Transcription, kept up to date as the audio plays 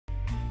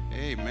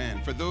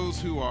Amen. For those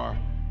who are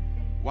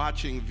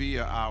watching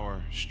via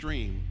our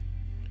stream,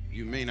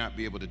 you may not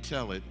be able to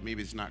tell it.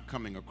 Maybe it's not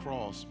coming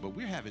across, but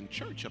we're having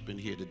church up in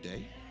here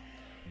today.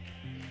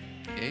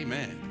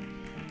 Amen.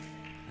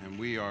 And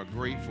we are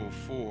grateful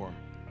for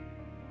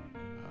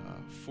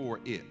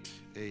it.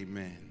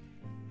 Amen.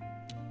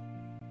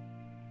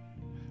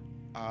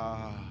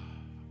 I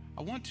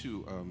want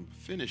to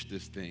finish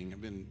this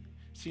thing.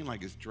 Seemed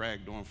like it's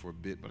dragged on for a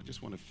bit, but I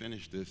just want to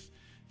finish this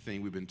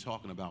thing. We've been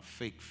talking about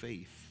fake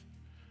faith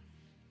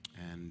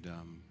and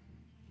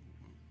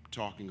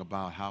talking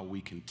about how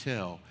we can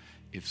tell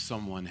if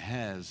someone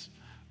has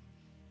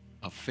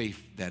a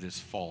faith that is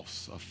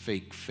false, a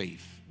fake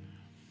faith.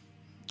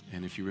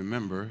 And if you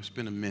remember, it's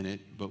been a minute,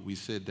 but we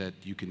said that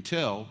you can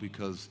tell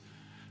because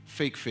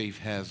fake faith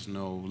has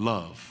no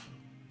love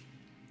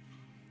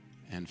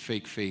and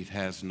fake faith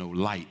has no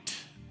light.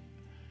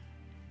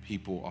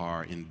 People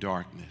are in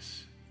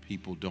darkness.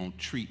 People don't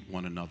treat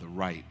one another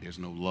right. There's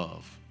no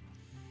love.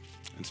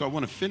 And so I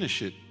want to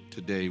finish it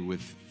today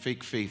with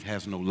fake faith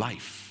has no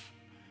life.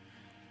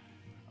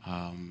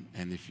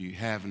 And if you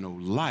have no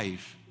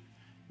life,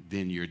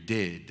 then you're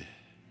dead.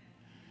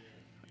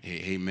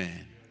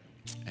 Amen.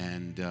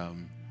 And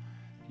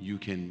you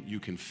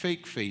can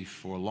fake faith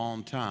for a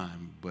long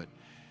time, but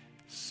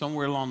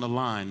somewhere along the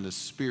line, the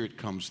Spirit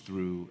comes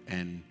through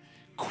and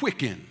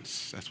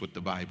quickens. That's what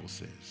the Bible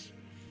says.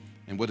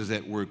 And what does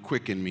that word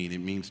quicken mean?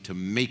 It means to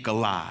make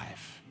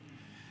alive.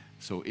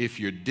 So if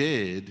you're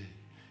dead,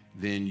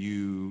 then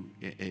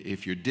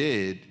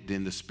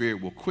the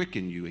Spirit will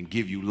quicken you and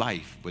give you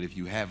life. But if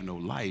you have no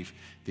life,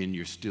 then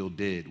you're still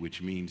dead,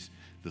 which means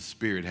the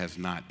Spirit has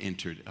not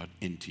entered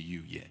into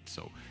you yet.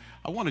 So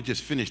I want to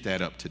just finish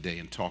that up today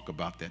and talk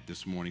about that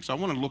this morning. So I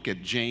want to look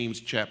at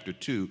James chapter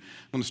 2. I'm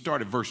going to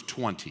start at verse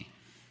 20.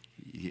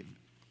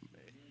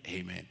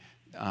 Amen.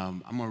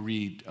 I'm going to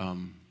read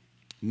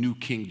New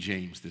King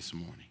James this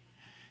morning,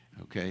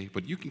 okay?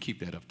 But you can keep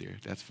that up there.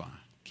 That's fine.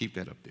 Keep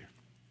that up there.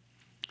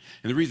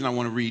 And the reason I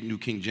want to read New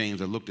King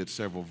James, I looked at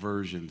several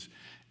versions,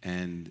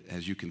 and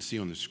as you can see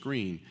on the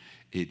screen,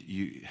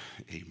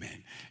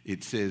 amen,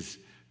 it says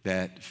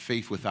that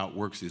faith without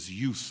works is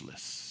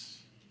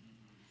useless.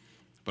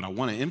 But I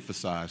want to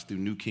emphasize through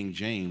New King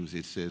James,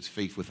 it says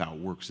faith without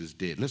works is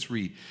dead. Let's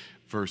read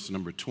verse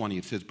number 20.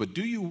 It says, "But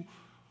do you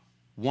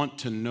want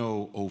to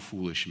know, O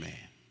foolish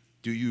man?"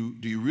 Do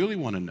you really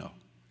want to know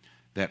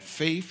that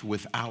faith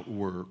without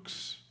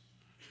works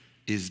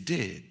is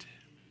dead?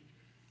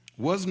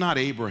 Was not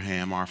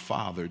Abraham our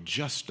father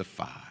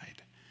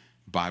justified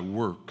by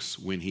works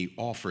when he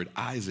offered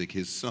Isaac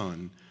his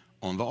son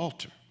on the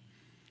altar?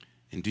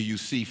 And do you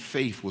see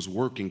faith was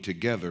working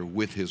together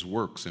with his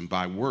works, and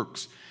by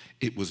works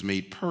it was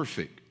made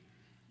perfect,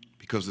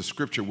 because the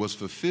scripture was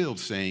fulfilled,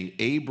 saying,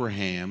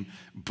 Abraham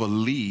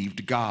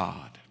believed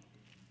God,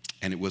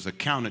 and it was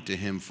accounted to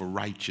him for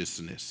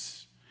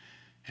righteousness,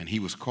 and he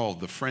was called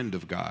the friend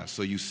of God.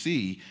 So you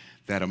see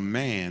that a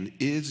man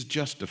is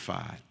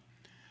justified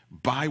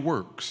by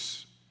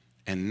works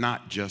and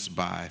not just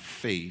by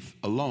faith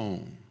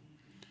alone.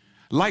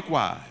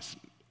 Likewise,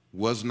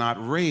 was not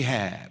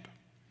Rahab,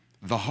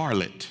 the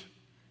harlot,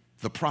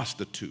 the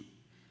prostitute,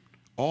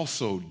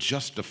 also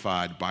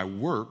justified by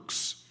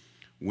works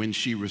when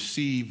she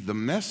received the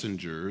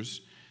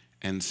messengers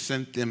and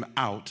sent them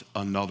out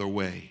another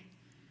way?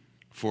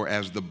 For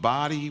as the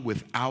body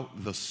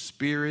without the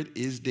spirit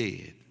is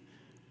dead,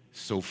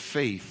 so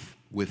faith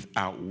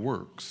without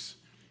works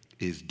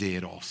is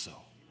dead also.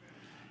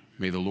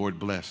 May the Lord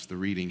bless the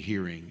reading,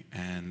 hearing,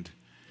 and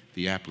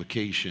the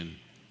application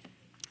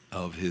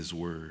of his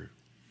word.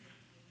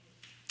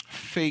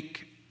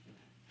 Fake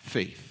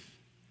faith.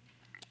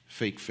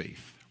 Fake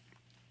faith.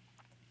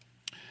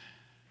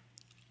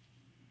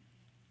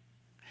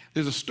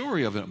 There's a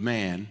story of a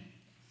man.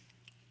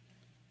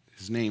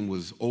 His name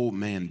was Old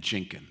Man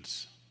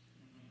Jenkins.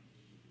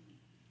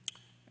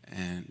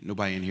 And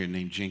nobody in here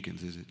named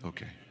Jenkins, is it?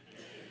 Okay.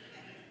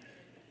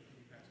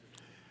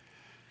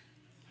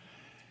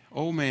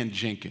 Old Man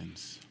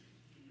Jenkins.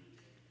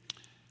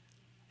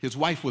 His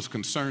wife was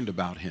concerned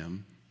about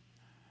him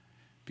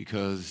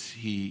because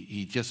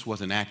he just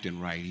wasn't acting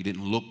right. He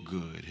didn't look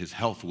good. His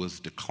health was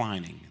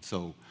declining.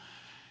 So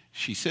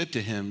she said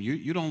to him,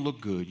 you don't look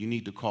good. You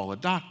need to call a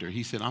doctor.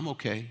 He said, I'm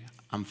okay.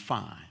 I'm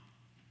fine.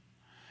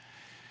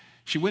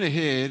 She went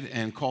ahead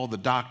and called the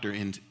doctor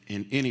in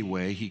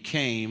anyway. He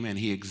came and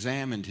he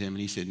examined him and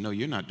he said, no,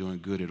 you're not doing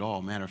good at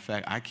all. Matter of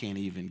fact, I can't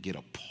even get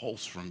a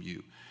pulse from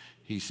you.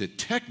 He said,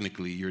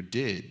 technically you're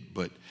dead,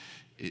 but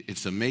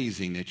it's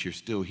amazing that you're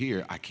still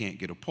here. I can't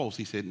get a pulse.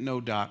 He said,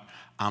 no, doc,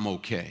 I'm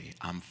okay.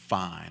 I'm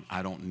fine.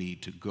 I don't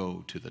need to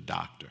go to the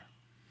doctor.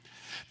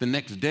 The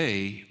next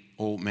day,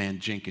 Old Man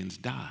Jenkins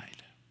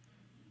died.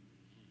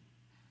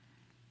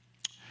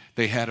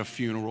 They had a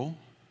funeral.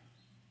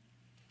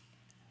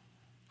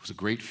 It was a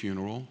great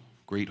funeral,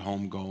 great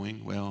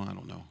homegoing. Well, I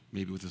don't know.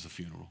 Maybe it was just a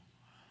funeral.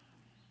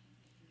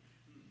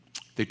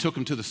 They took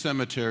him to the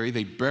cemetery.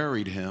 They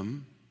buried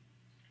him.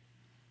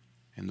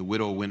 And the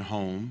widow went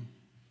home.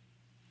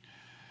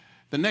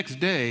 The next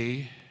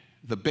day,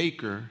 the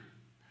baker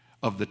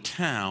of the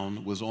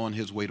town was on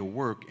his way to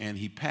work, and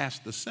he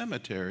passed the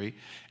cemetery,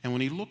 and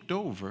when he looked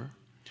over,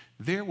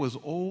 there was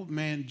old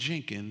man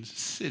Jenkins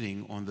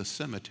sitting on the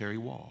cemetery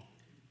wall.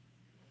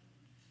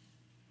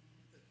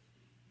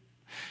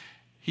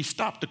 He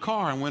stopped the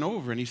car and went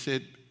over, and he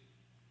said,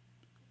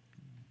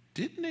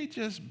 "Didn't they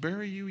just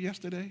bury you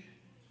yesterday?"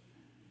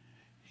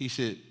 He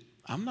said,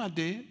 "I'm not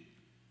dead.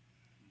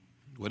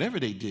 Whatever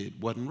they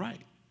did wasn't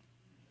right."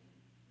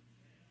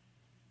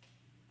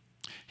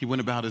 He went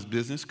about his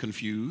business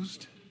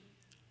confused.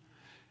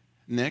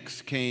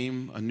 Next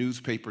came a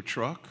newspaper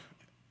truck.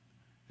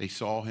 They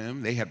saw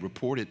him. They had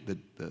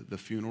reported the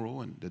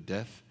funeral and the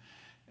death.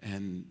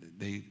 And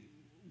they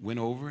went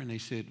over and they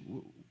said,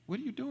 "What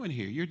are you doing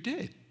here? You're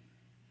dead."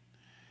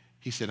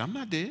 He said, "I'm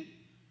not dead.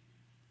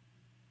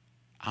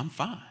 I'm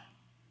fine."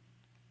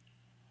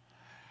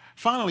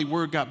 Finally,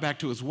 word got back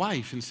to his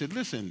wife and said,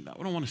 "Listen, I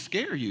don't want to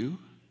scare you,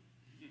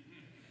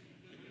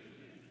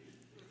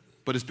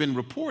 but it's been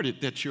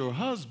reported that your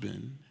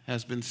husband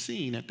has been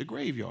seen at the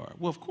graveyard."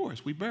 "Well, of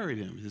course, we buried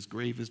him. His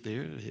grave is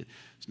there."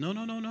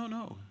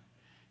 No.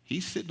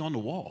 He's sitting on the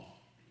wall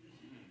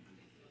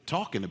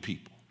talking to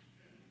people.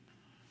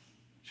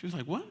 She was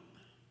like, "What?"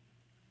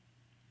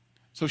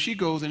 So she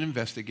goes and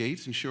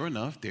investigates, and sure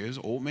enough, there's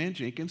old man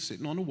Jenkins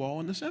sitting on the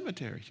wall in the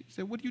cemetery. She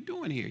said, "What are you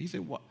doing here?" He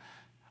said, "What?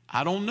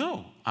 I don't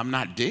know. I'm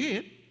not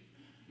dead.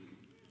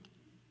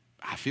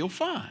 I feel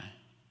fine."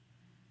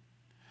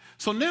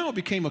 So now it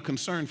became a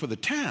concern for the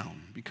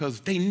town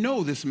because they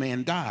know this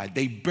man died.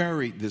 They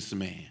buried this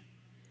man.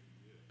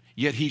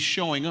 Yet he's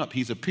showing up,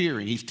 he's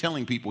appearing, he's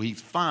telling people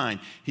he's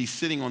fine. He's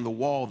sitting on the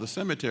wall of the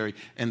cemetery,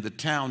 and the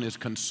town is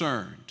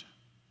concerned.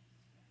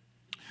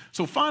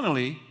 So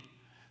finally,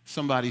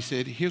 somebody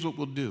said, "Here's what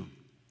we'll do.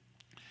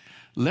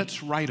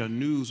 Let's write a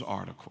news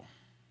article,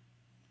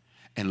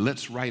 and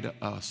let's write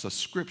a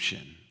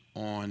subscription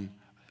on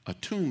a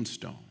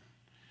tombstone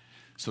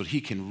so that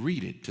he can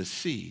read it to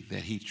see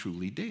that he's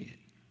truly dead."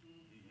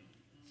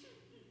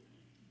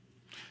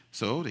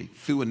 So they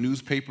threw a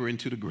newspaper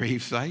into the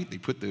gravesite. They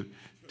put the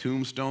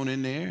tombstone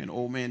in there, and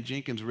old man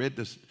Jenkins read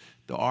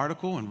the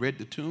article and read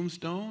the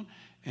tombstone,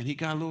 and he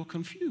got a little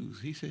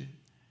confused. He said,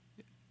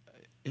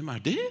 "Am I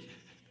dead?"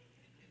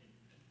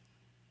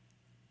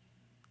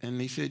 And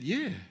they said,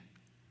 "Yeah."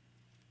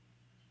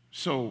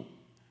 So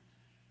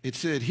it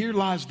said, "Here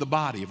lies the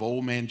body of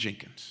old man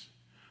Jenkins,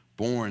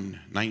 born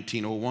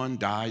 1901,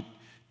 died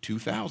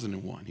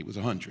 2001. He was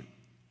 100.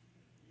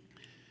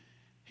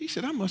 He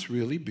said, "I must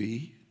really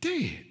be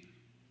dead."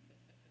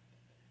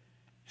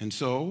 And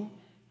so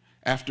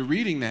after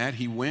reading that,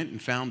 he went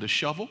and found a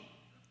shovel,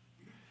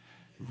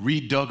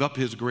 redug up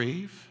his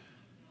grave,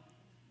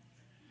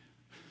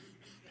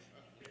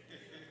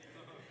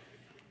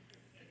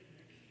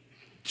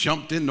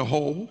 jumped in the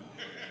hole,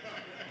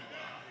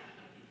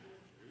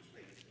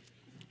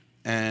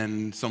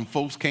 and some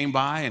folks came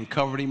by and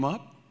covered him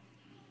up.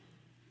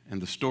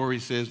 And the story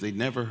says they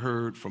never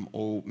heard from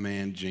old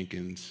man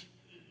Jenkins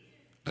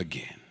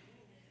again.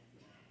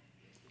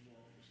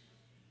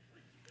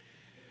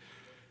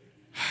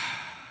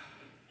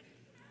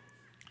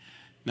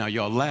 Now,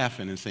 y'all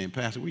laughing and saying,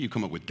 "Pastor, where you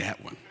come up with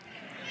that one?"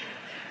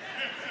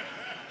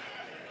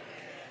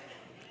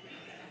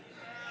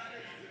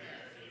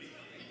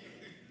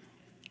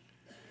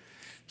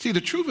 See,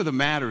 the truth of the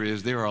matter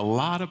is there are a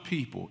lot of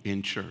people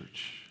in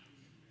church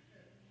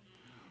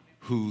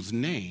whose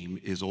name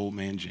is old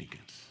man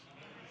Jenkins,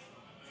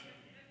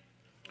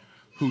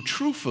 who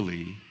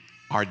truthfully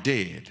are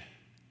dead,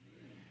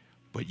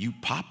 but you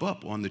pop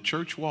up on the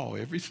church wall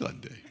every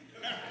Sunday.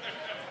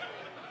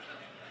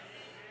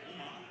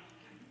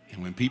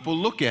 And when people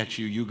look at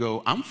you, you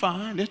go, "I'm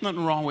fine, there's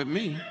nothing wrong with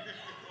me."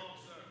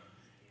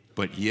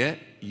 But yet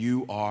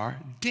you are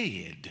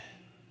dead.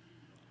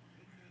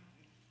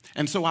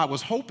 And so I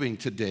was hoping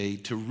today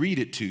to read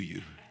it to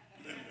you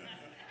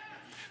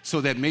so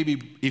that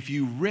maybe if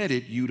you read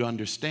it, you'd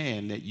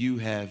understand that you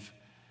have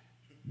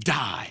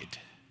died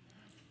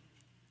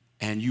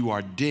and you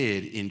are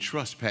dead in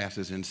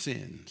trespasses and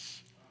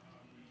sins,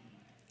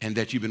 and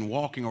that you've been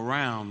walking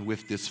around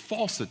with this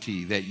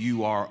falsity that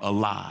you are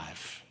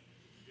alive.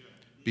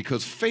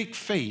 Because fake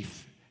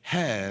faith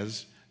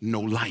has no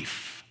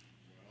life.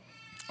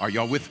 Are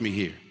y'all with me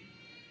here?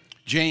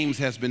 James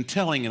has been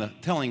telling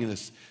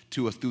this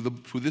to us through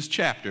this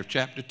chapter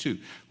 2,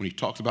 when he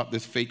talks about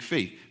this fake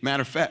faith.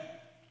 Matter of fact,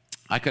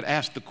 I could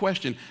ask the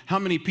question, how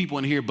many people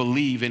in here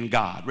believe in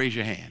God? Raise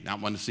your hand. I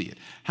want to see it.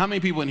 How many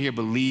people in here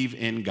believe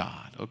in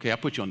God? Okay, I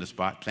put you on the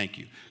spot. Thank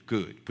you.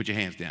 Good. Put your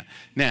hands down.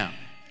 Now,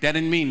 that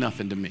didn't mean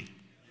nothing to me.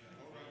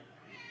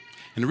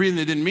 And the reason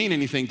it didn't mean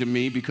anything to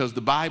me because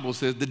the Bible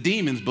says the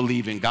demons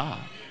believe in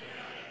God.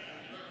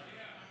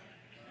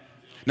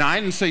 Now, I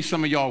didn't say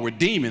some of y'all were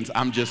demons.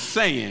 I'm just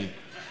saying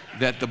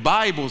that the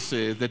Bible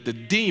says that the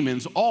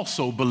demons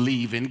also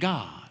believe in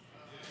God.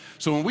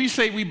 So when we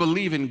say we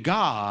believe in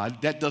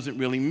God, that doesn't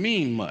really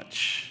mean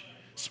much,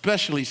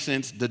 especially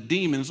since the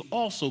demons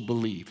also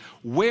believe.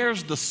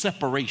 Where's the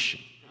separation?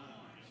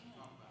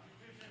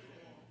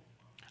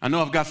 I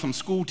know I've got some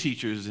school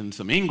teachers and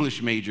some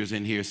English majors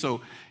in here,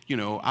 so,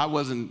 I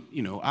wasn't,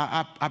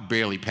 I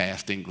barely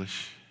passed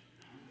English.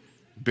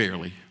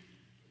 Barely.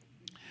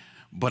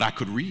 But I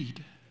could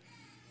read.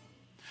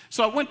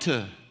 So I went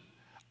to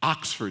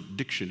Oxford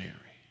Dictionary.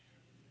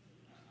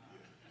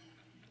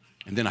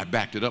 And then I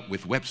backed it up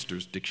with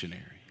Webster's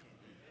Dictionary.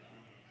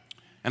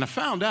 And I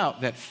found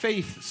out that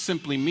faith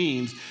simply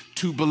means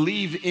to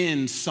believe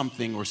in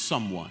something or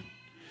someone.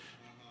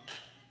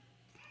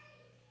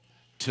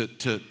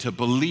 To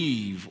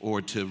believe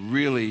or to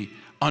really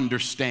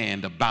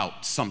understand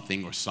about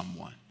something or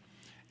someone.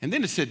 And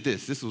then it said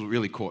this is what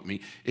really caught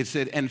me. It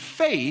said, and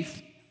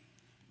faith,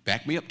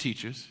 back me up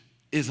teachers,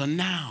 is a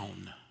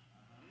noun.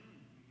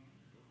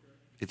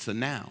 It's a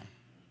noun.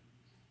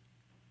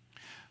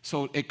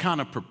 So it kind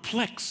of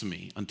perplexed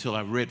me until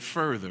I read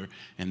further,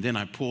 and then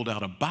I pulled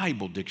out a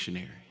Bible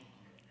dictionary.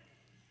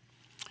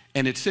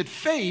 And it said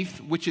faith,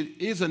 which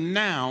is a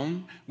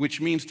noun,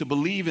 which means to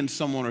believe in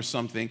someone or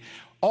something,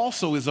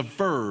 also is a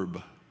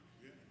verb.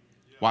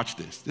 Watch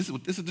this. This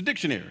is the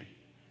dictionary.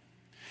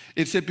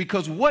 It said,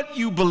 because what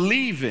you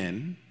believe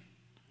in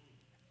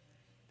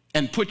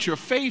and put your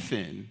faith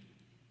in,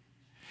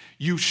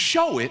 you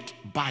show it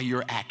by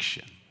your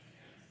action.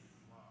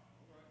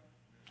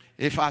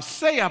 If I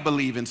say I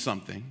believe in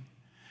something,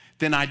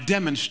 then I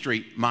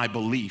demonstrate my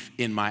belief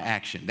in my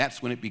action.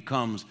 That's when it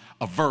becomes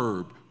a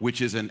verb,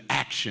 which is an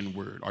action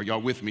word. Are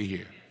y'all with me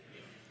here?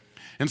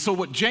 And so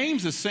what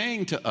James is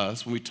saying to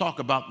us when we talk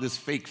about this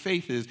fake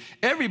faith is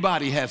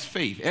everybody has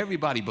faith.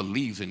 Everybody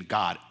believes in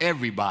God.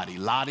 Everybody,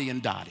 Lottie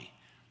and Dottie.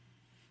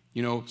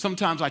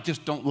 Sometimes I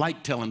just don't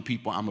like telling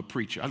people I'm a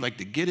preacher. I like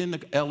to get in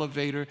the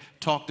elevator,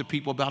 talk to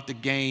people about the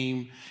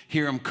game,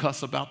 hear them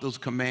cuss about those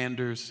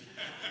Commanders,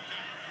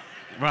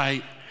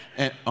 right?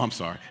 And,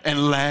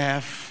 and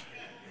laugh.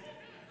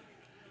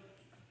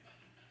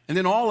 And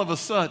then all of a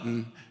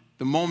sudden,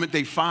 the moment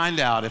they find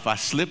out, if I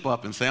slip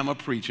up and say I'm a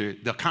preacher,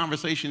 the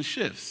conversation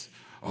shifts.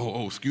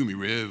 Oh, excuse me,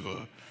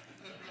 Rev.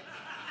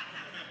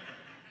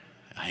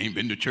 I ain't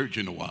been to church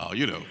in a while,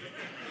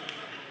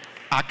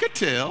 I could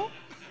tell.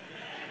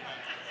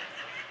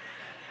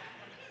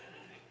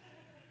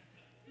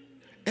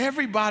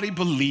 Everybody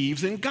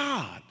believes in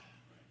God.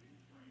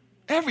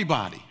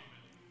 Everybody,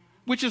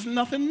 which is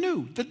nothing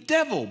new. The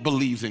devil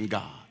believes in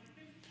God.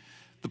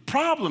 The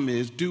problem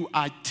is, do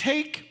I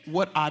take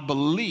what I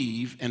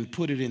believe and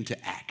put it into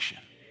action?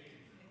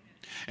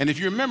 And if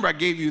you remember, I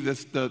gave you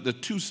the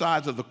two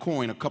sides of the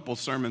coin a couple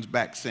sermons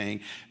back,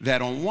 saying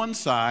that on one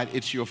side,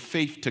 it's your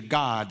faith to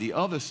God. The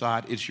other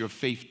side, it's your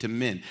faith to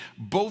men.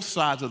 Both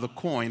sides of the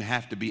coin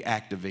have to be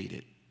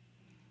activated.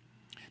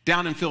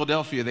 Down in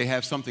Philadelphia, they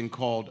have something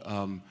called,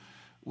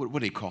 what do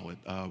they call it?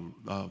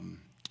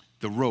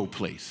 The row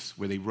place,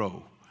 where they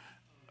row.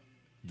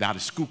 Down the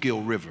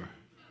Schuylkill River.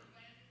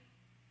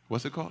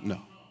 What's it called? No.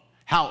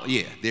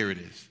 Yeah, there it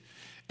is.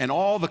 And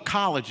all the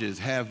colleges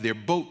have their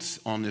boats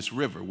on this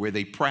river where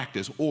they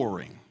practice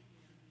oaring.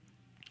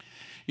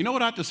 You know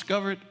what I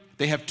discovered?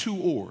 They have two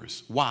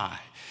oars. Why?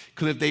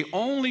 Because if they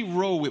only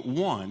row with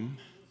one,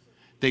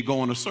 they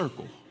go in a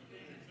circle.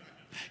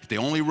 If they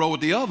only row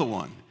with the other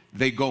one,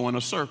 they go in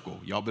a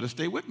circle. Y'all better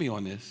stay with me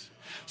on this.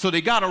 So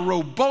they got to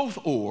row both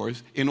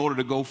oars in order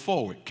to go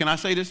forward. Can I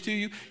say this to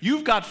you?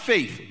 You've got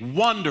faith.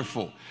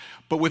 Wonderful.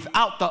 But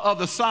without the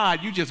other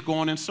side, you're just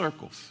going in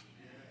circles.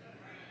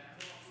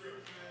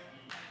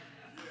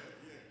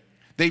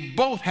 They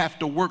both have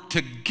to work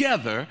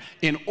together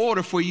in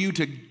order for you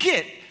to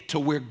get to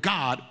where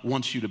God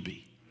wants you to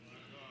be.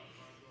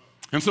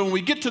 And so when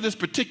we get to this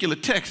particular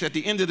text at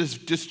the end of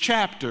this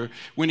chapter,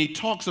 when he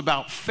talks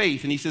about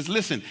faith, and he says,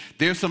 listen,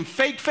 there's some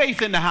fake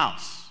faith in the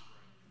house.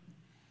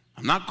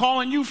 I'm not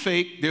calling you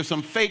fake. There's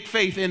some fake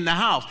faith in the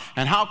house.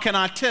 And how can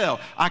I tell?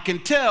 I can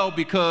tell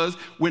because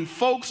when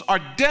folks are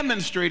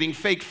demonstrating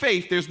fake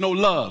faith, there's no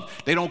love.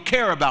 They don't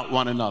care about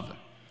one another.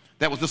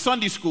 That was the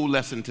Sunday school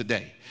lesson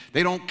today.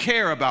 They don't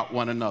care about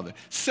one another.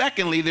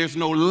 Secondly, there's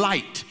no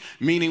light,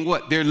 meaning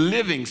what? They're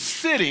living,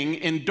 sitting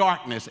in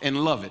darkness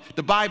and love it.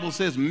 The Bible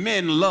says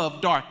men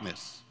love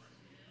darkness.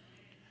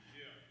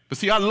 But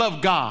see, I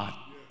love God.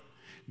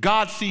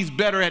 God sees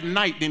better at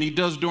night than he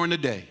does during the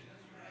day.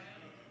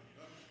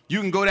 You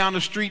can go down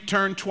the street,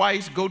 turn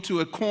twice, go to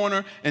a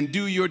corner, and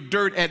do your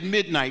dirt at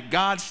midnight.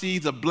 God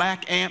sees a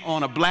black ant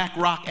on a black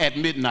rock at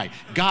midnight.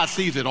 God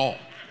sees it all.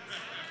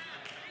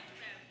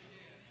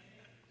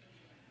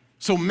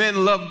 So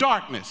men love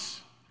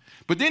darkness.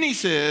 But then he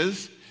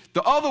says,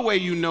 the other way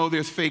you know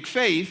there's fake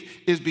faith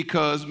is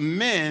because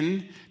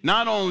men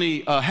not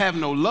only have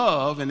no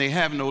love and they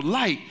have no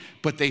light,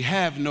 but they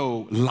have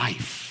no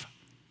life.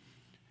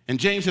 And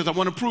James says, I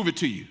want to prove it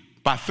to you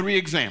by 3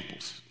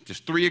 examples.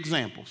 Just 3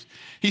 examples.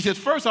 He says,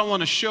 first, I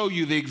want to show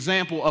you the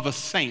example of a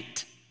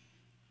saint.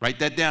 Write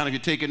that down if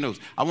you're taking notes.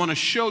 I want to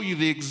show you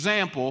the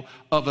example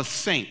of a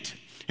saint.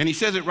 And he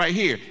says it right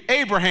here.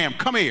 Abraham,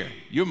 come here.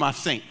 You're my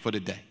saint for the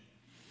day.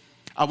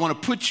 I want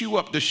to put you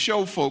up to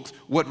show folks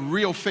what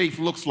real faith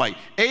looks like.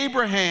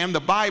 Abraham, the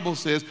Bible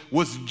says,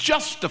 was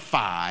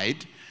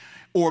justified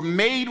or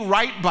made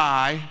right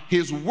by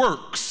his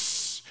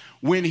works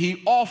when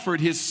he offered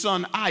his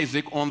son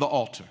Isaac on the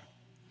altar.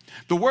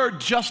 The word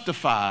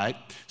justified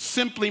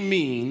simply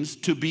means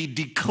to be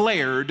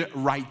declared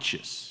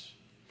righteous.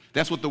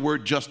 That's what the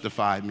word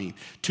justified means,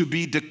 to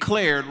be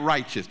declared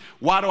righteous.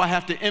 Why do I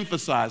have to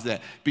emphasize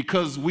that?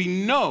 Because we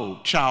know,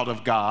 child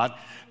of God,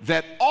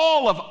 that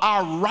all of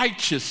our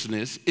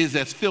righteousness is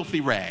as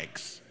filthy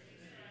rags.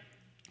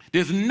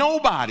 There's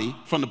nobody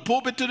from the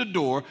pulpit to the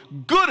door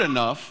good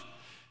enough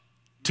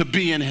to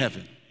be in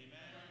heaven.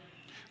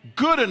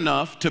 Good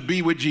enough to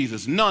be with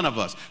Jesus. None of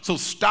us. So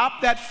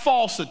stop that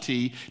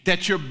falsity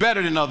that you're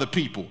better than other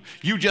people.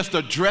 You just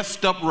a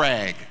dressed up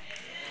rag.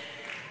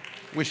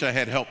 Wish I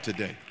had help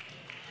today.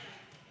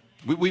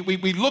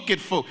 We look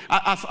at folks.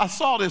 I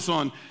saw this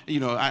on,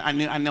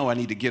 I know I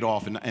need to get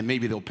off, and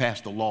maybe they'll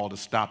pass the law to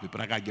stop it, but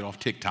I got to get off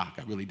TikTok.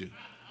 I really do.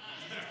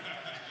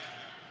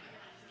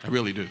 I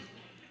really do.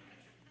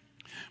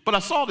 But I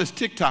saw this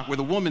TikTok where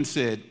the woman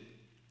said,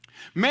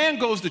 man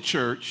goes to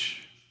church,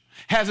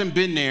 hasn't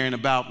been there in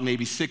about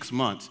maybe 6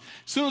 months.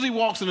 As soon as he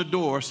walks in the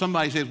door,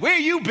 somebody says, where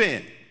you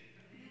been?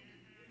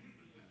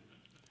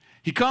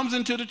 He comes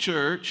into the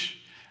church.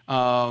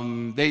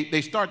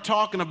 They start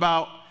talking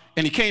about,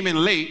 and he came in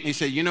late. And he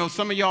said,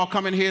 some of y'all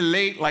come in here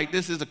late like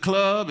this is a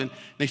club. And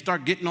they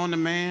start getting on the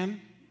man.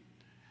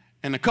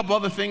 And a couple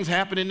other things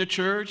happened in the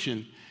church.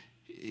 And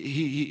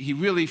he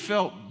really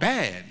felt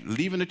bad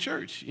leaving the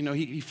church.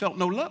 He felt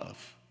no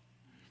love.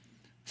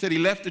 Said he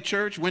left the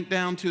church, went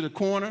down to the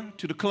corner,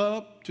 to the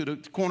club, to the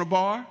corner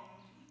bar,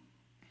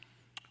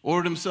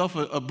 ordered himself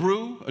a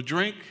brew, a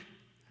drink.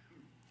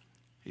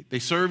 They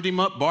served him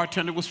up.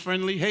 Bartender was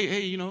friendly.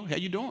 Hey, how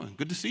you doing?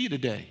 Good to see you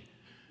today.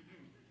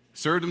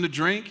 Served him the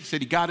drink. He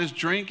said he got his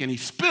drink and he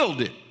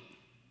spilled it.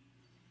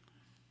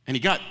 And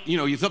he got,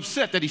 he's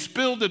upset that he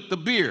spilled the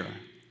beer.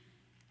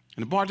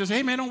 And the bartender said,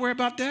 hey, man, don't worry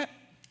about that.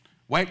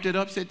 Wiped it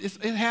up, said,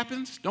 it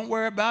happens. Don't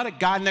worry about it.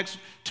 Guy next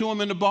to him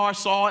in the bar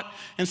saw it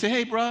and said,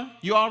 hey, bro,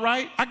 you all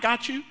right? I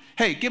got you.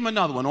 Hey, give him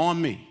another one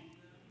on me.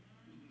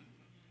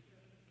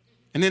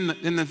 And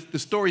then the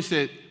story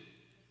said,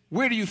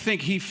 where do you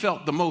think he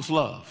felt the most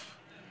love?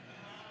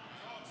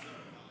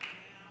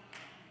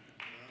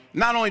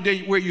 Not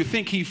only where you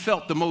think he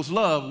felt the most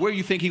love, where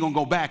you think he's going to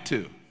go back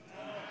to?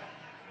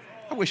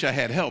 I wish I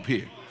had help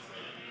here.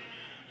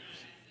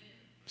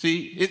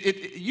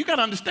 See, you got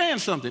to understand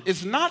something.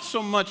 It's not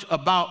so much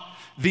about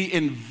the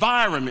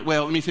environment.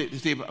 Well, let me see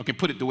if I can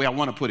put it the way I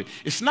want to put it.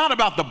 It's not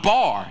about the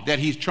bar that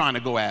he's trying to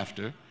go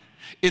after.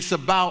 It's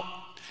about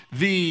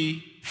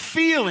the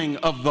feeling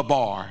of the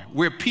bar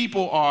where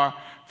people are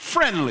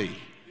friendly.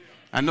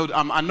 I know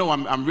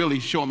I'm really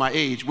showing my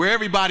age, where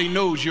everybody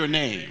knows your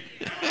name.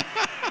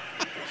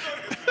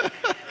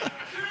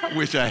 I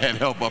wish I had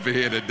help up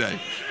here today.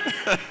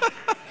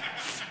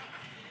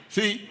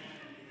 See,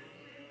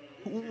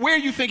 where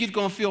you think he's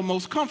going to feel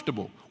most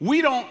comfortable.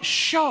 We don't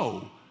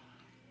show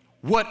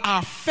what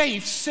our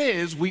faith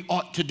says we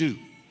ought to do.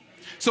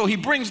 So he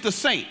brings the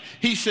saint.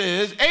 He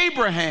says,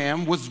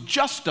 Abraham was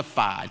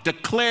justified,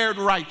 declared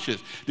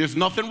righteous. There's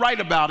nothing right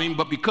about him,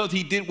 but because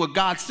he did what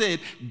God said,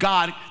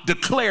 God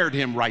declared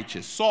him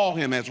righteous, saw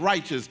him as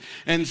righteous,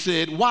 and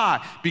said,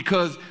 why?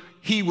 Because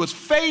he was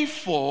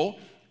faithful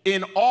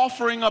in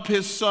offering up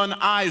his son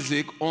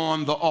Isaac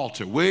on the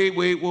altar. Wait,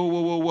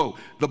 whoa.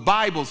 The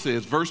Bible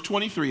says, verse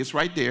 23, it's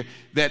right there,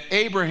 that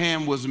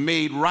Abraham was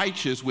made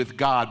righteous with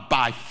God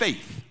by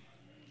faith.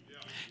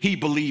 He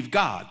believed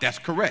God. That's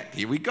correct.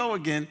 Here we go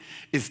again.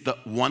 It's the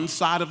one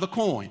side of the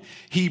coin.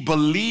 He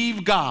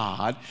believed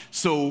God,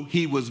 so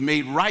he was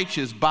made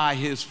righteous by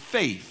his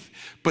faith.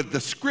 But the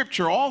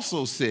scripture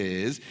also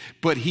says,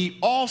 but he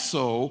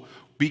also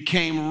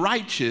became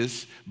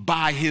righteous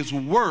by his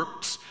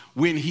works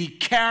when he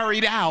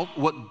carried out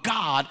what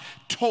God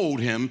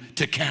told him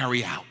to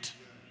carry out.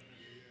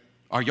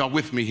 Are y'all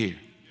with me here?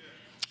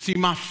 See,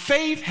 my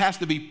faith has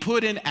to be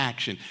put in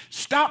action.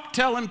 Stop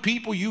telling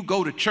people you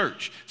go to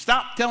church.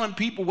 Stop telling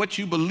people what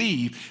you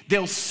believe.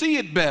 They'll see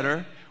it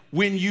better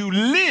when you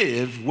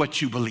live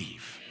what you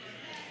believe.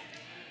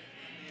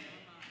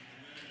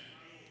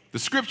 The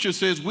scripture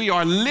says we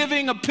are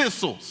living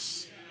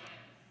epistles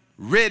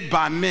read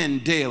by men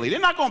daily. They're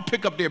not going to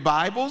pick up their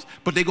Bibles,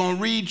 but they're going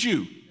to read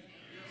you.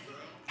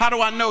 How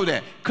do I know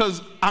that?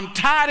 Because I'm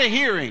tired of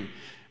hearing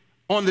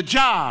on the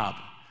job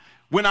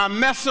when I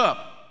mess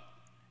up.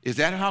 Is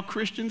that how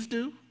Christians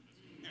do?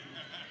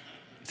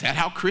 Is that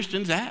how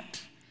Christians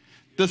act?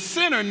 The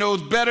sinner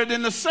knows better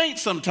than the saint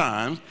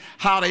sometimes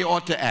how they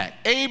ought to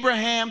act.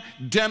 Abraham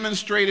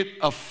demonstrated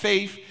a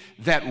faith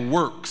that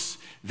works,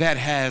 that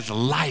has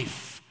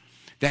life,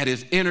 that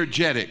is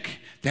energetic,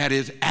 that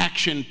is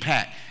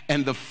action-packed.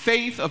 And the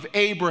faith of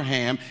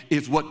Abraham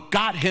is what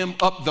got him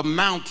up the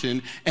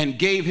mountain and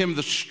gave him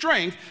the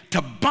strength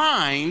to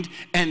bind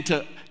and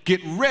to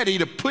get ready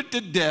to put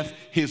to death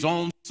his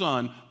own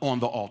son on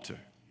the altar.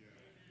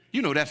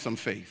 You know that's some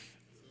faith.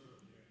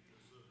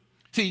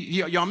 See,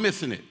 y'all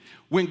missing it.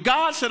 When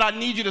God said, I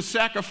need you to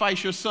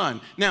sacrifice your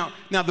son. Now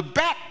the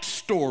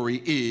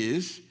backstory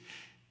is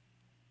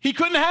he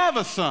couldn't have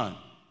a son.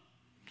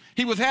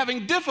 He was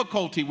having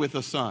difficulty with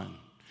a son.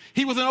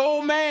 He was an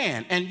old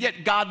man, and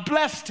yet God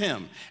blessed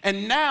him.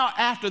 And now,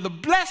 after the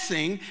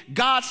blessing,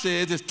 God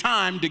says it's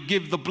time to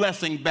give the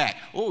blessing back.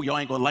 Oh, y'all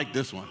ain't going to like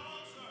this one.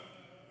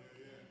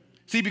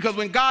 See, because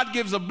when God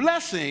gives a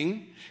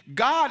blessing,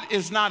 God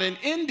is not an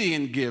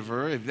Indian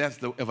giver, if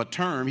that's of a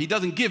term. He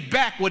doesn't give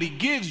back what he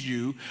gives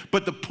you.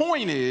 But the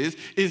point is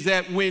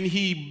that when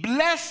he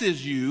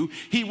blesses you,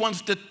 he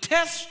wants to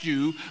test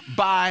you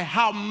by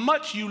how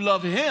much you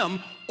love him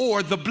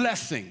or the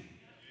blessing.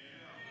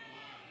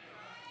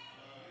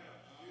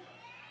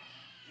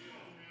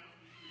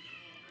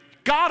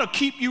 God will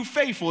keep you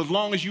faithful as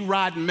long as you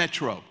ride in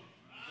Metro.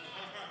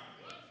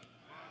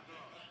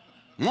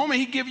 The moment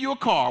he give you a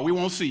car, we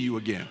won't see you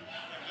again.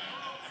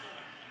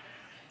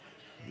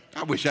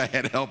 I wish I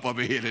had help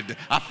over here today.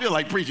 I feel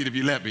like preaching if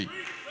you let me.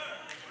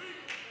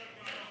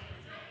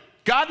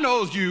 God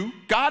knows you.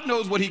 God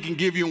knows what he can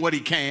give you and what he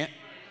can't.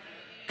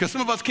 Because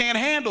some of us can't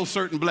handle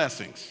certain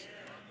blessings.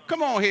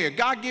 Come on here.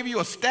 God give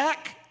you a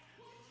stack.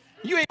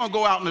 You ain't going to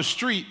go out in the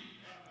street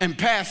and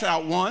pass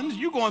out ones.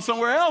 You're going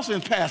somewhere else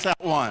and pass out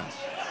ones.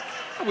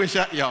 I wish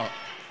y'all.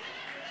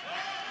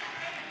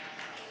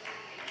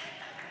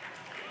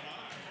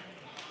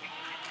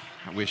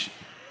 I wish.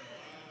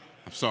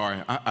 I'm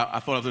sorry. I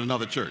thought I was in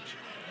another church.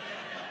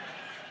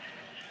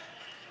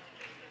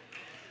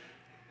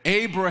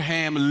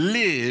 Abraham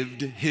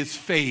lived his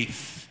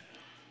faith.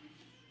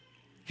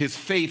 His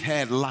faith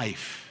had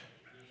life.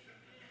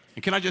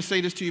 And can I just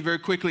say this to you very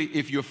quickly?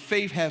 If your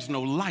faith has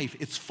no life,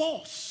 it's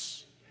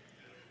false.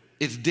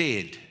 It's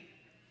dead.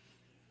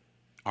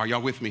 Are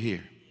y'all with me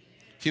here?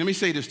 See, let me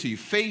say this to you.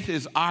 Faith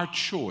is our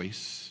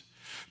choice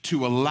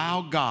to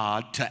allow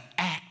God to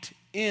act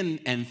in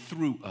and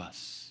through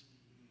us.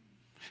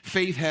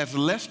 Faith has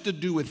less to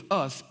do with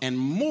us and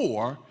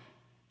more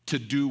to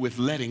do with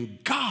letting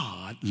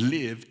God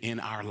live in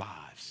our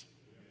lives.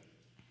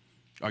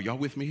 Are y'all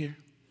with me here?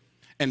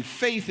 And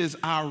faith is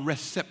our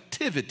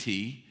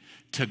receptivity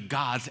to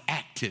God's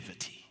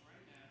activity.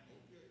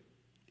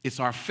 It's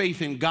our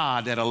faith in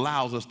God that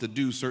allows us to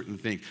do certain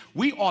things.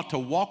 We ought to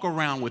walk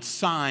around with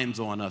signs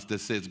on us that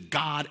says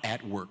God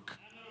at work.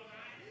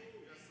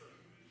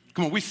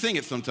 Come on, we sing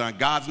it sometimes.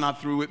 God's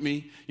not through with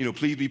me. You know,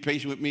 please be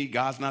patient with me.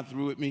 God's not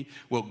through with me.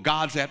 Well,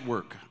 God's at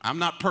work. I'm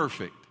not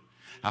perfect.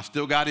 I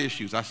still got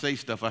issues. I say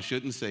stuff I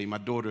shouldn't say. My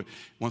daughter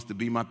wants to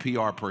be my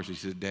PR person.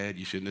 She says, Dad,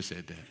 you shouldn't have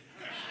said that.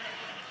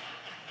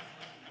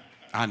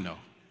 I know.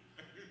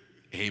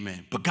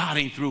 Amen. But God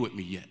ain't through with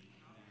me yet.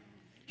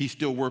 He's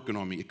still working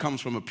on me. It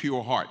comes from a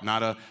pure heart,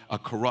 not a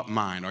corrupt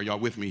mind. Are y'all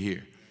with me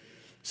here?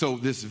 So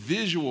this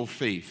visual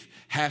faith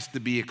has to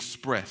be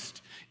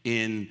expressed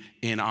in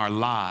our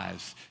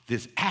lives.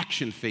 This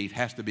action faith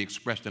has to be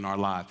expressed in our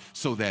lives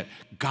so that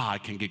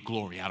God can get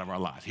glory out of our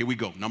lives. Here we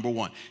go. Number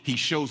one, he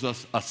shows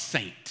us a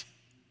saint.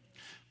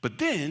 But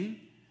then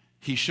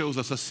he shows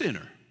us a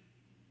sinner.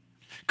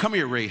 Come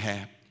here,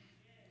 Rahab.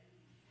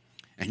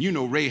 And you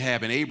know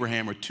Rahab and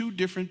Abraham are two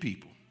different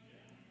people.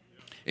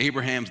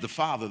 Abraham's the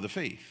father of the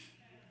faith.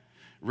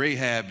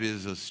 Rahab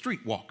is a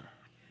streetwalker.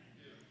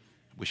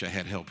 Wish I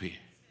had help here.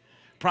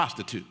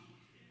 Prostitute.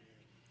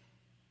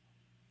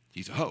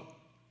 She's a hoe.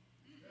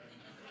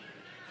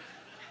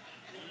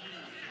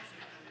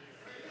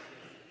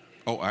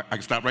 Oh, I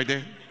can stop right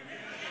there?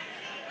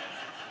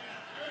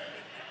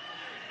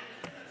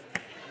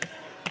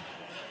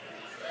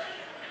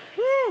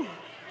 Woo!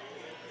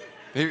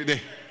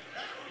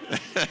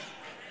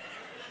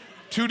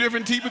 Two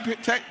different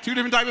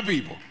type of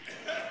people.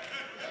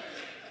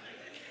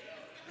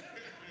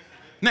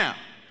 Now,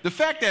 the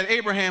fact that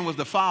Abraham was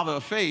the father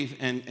of faith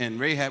and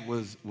Rahab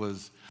was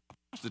a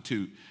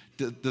prostitute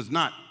does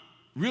not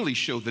really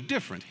show the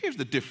difference. Here's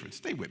the difference.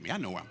 Stay with me. I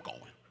know where I'm going.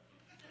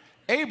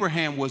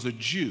 Abraham was a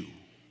Jew.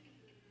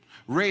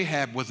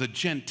 Rahab was a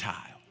Gentile.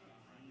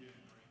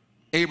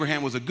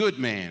 Abraham was a good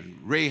man.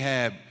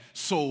 Rahab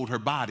sold her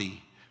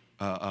body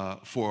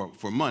for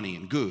money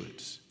and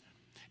goods.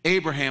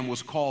 Abraham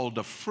was called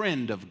a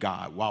friend of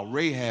God, while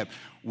Rahab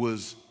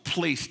was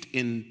placed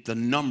in the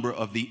number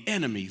of the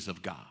enemies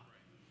of God.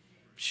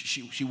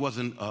 She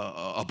wasn't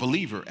a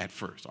believer at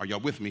first. Are y'all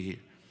with me here?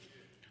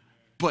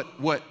 But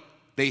what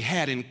they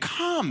had in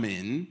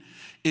common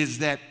is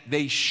that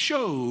they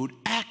showed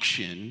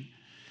action,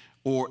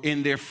 or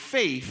in their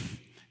faith,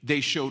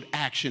 they showed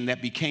action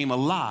that became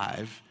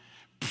alive,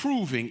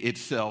 proving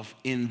itself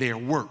in their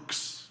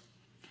works.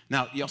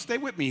 Now, y'all stay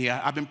with me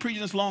here. I've been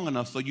preaching this long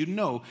enough so you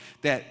know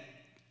that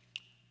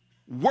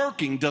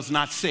working does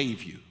not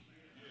save you.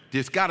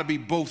 There's got to be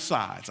both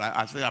sides.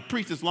 I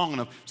preached this long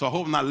enough, so I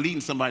hope I'm not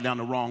leading somebody down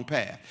the wrong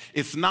path.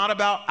 It's not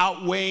about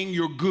outweighing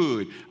your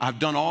good. I've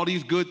done all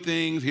these good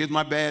things. Here's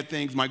my bad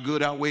things. My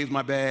good outweighs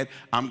my bad.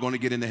 I'm going to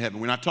get into heaven.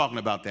 We're not talking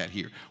about that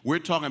here. We're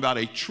talking about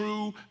a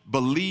true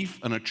belief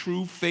and a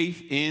true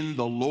faith in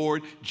the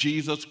Lord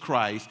Jesus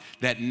Christ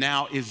that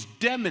now is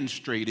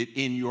demonstrated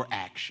in your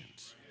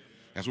actions.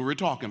 That's what we're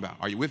talking about.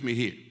 Are you with me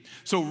here?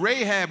 So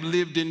Rahab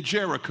lived in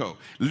Jericho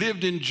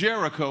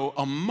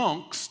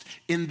amongst,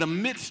 in the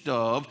midst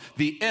of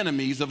the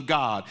enemies of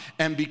God.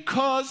 And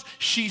because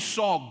she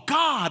saw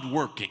God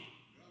working,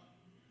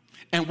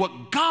 and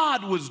what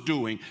God was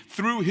doing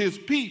through his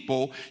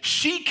people,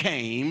 she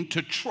came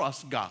to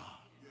trust God.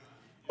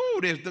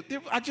 Oh,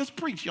 I just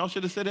preached. Y'all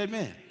should have said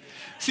amen.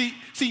 See,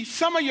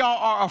 some of y'all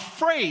are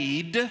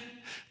afraid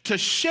to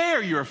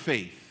share your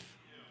faith.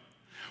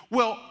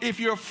 Well, if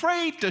you're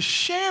afraid to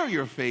share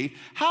your faith,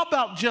 how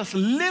about just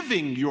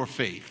living your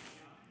faith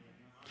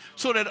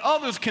so that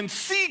others can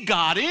see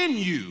God in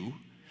you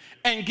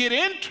and get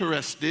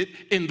interested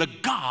in the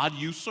God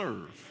you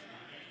serve?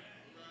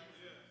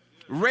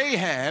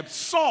 Rahab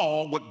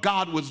saw what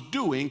God was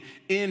doing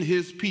in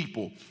his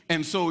people.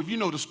 And so if you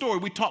know the story,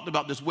 we talked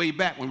about this way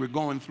back when we were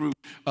going through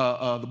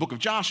the book of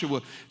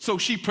Joshua. So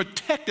she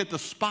protected the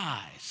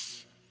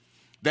spies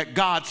that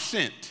God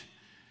sent,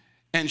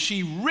 and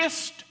she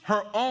risked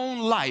her own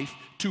life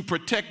to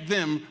protect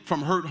them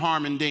from hurt,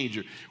 harm, and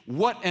danger.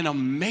 What an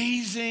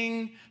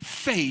amazing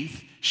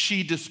faith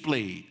she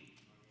displayed.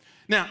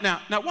 Now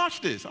watch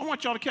this. I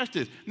want y'all to catch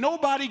this.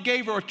 Nobody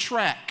gave her a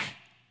track.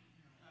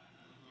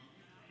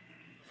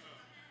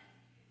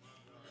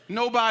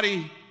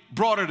 Nobody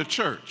brought her to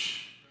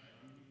church.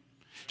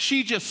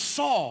 She just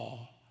saw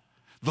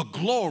the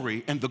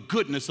glory and the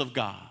goodness of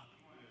God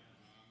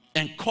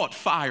and caught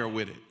fire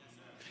with it,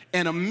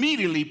 and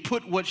immediately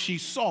put what she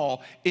saw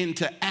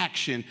into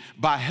action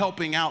by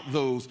helping out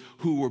those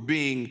who were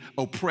being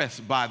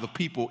oppressed by the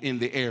people in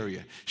the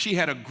area. She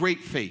had a great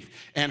faith,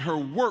 and her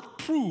work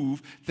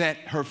proved that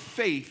her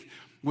faith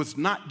was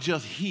not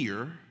just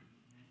here,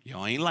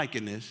 y'all ain't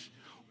liking this,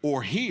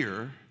 or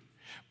here,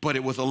 but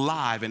it was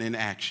alive and in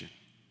action.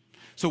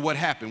 So what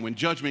happened? When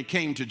judgment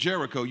came to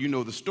Jericho, you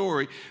know the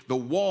story, the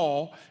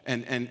wall,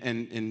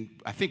 and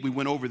I think we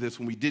went over this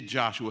when we did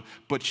Joshua,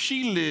 but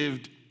she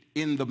lived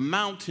in the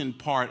mountain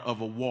part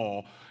of a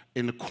wall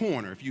in the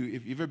corner. If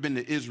you've ever been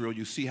to Israel,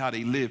 you see how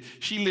they live.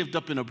 She lived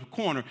up in a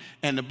corner,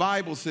 and the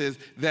Bible says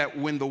that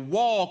when the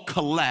wall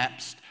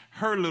collapsed,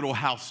 her little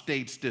house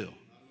stayed still.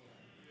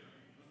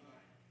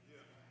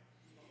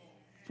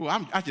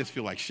 Well, I just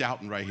feel like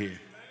shouting right here.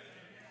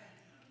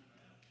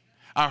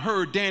 I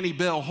heard Danny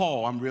Bell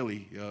Hall, I'm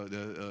really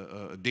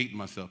dating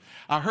myself.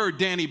 I heard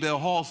Danny Bell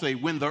Hall say,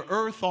 when the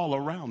earth all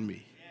around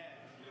me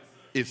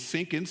is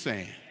sinking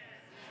sand,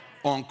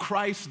 on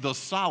Christ the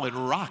solid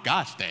rock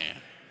I stand.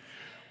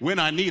 When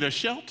I need a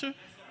shelter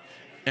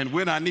and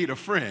when I need a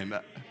friend,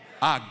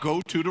 I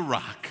go to the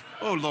rock.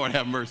 Oh, Lord,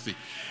 have mercy.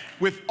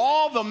 With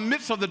all the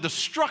midst of the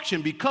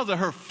destruction, because of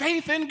her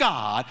faith in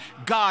God,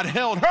 God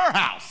held her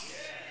house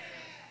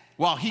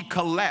while he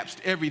collapsed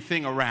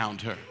everything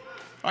around her.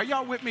 Are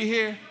y'all with me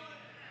here?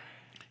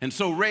 And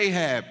so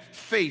Rahab's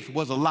faith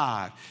was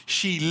alive.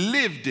 She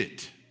lived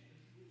it.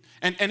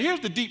 And here's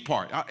the deep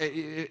part.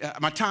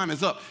 My time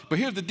is up, but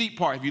here's the deep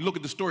part. If you look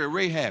at the story of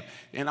Rahab,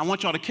 and I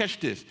want y'all to catch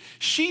this.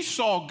 She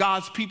saw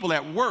God's people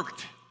at work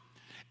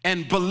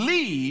and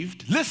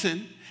believed,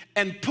 listen,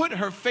 and put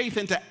her faith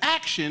into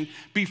action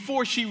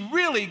before she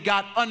really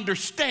got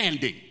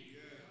understanding.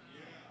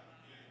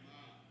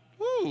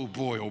 Ooh,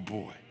 boy, oh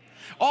boy.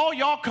 All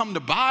y'all come to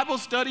Bible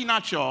study,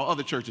 not y'all,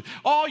 other churches.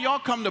 All y'all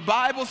come to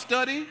Bible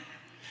study.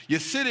 You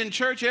sit in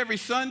church every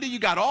Sunday. You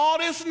got all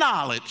this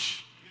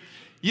knowledge,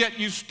 yet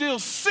you still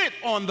sit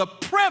on the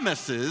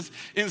premises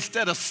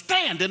instead of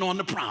standing on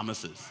the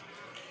promises.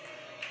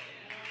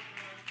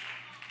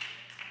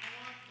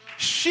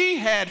 She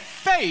had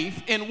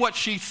faith in what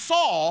she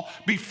saw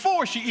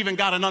before she even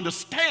got an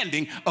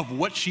understanding of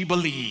what she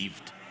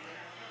believed.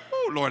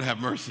 Oh, Lord have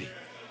mercy.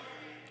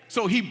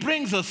 So he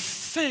brings a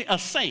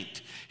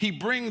saint. He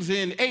brings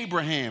in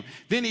Abraham.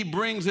 Then he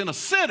brings in a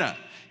sinner.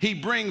 He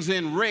brings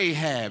in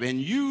Rahab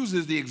and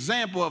uses the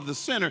example of the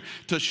sinner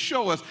to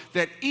show us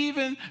that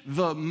even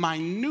the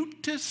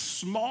minutest,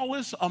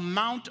 smallest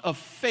amount of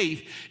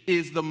faith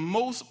is the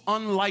most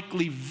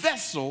unlikely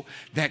vessel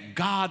that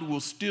God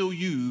will still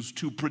use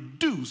to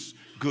produce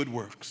good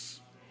works.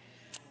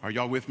 Are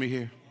y'all with me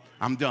here?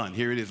 I'm done.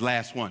 Here it is,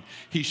 last one.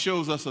 He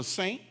shows us a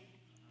saint.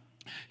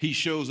 He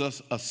shows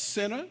us a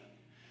sinner.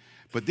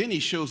 But then he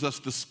shows us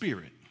the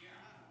Spirit.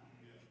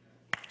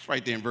 It's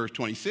right there in verse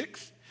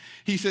 26.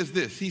 He says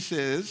this. He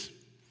says,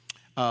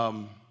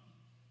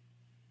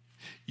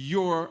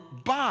 your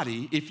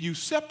body, if you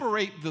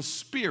separate the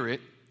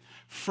spirit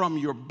from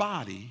your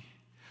body,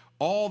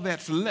 all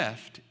that's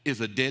left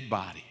is a dead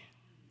body.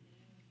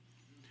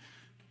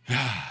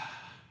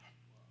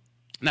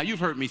 Now, you've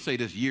heard me say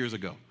this years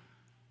ago.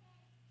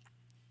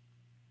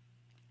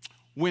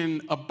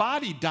 When a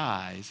body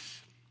dies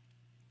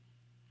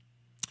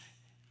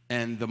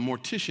and the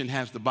mortician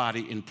has the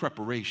body in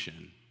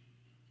preparation,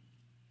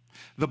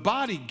 the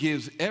body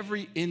gives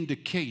every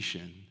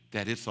indication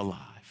that it's alive.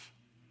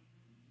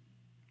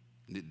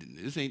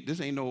 This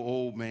ain't no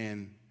old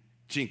man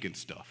Jenkins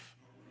stuff.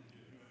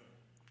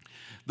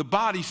 The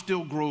body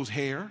still grows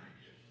hair,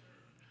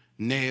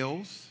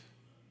 nails.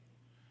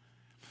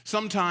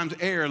 Sometimes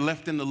air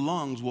left in the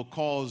lungs will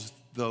cause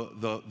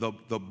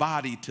the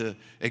body to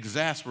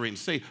exasperate and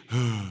say,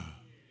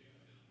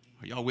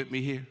 are y'all with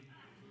me here?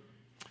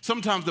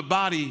 Sometimes the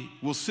body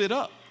will sit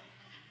up.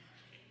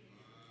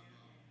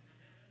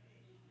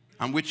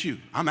 I'm with you.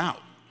 I'm out.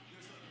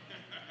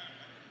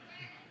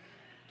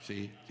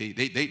 See,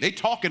 they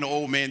talking to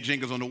old man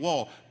jingles on the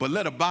wall, but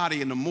let a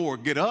body in the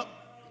morgue get up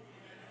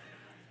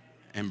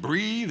and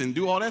breathe and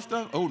do all that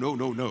stuff? Oh, no,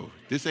 no, no.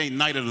 This ain't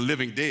Night of the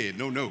Living Dead.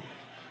 No, no.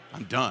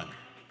 I'm done.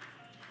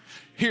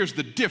 Here's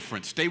the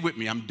difference. Stay with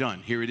me. I'm done.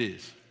 Here it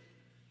is.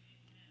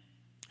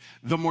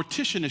 The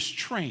mortician is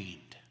trained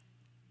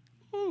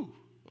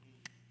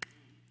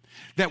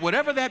that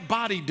whatever that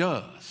body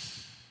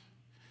does,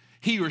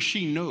 he or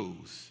she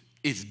knows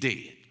is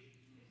dead.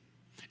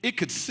 It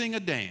could sing a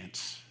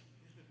dance.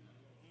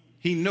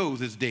 He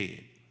knows it's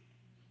dead.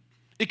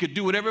 It could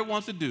do whatever it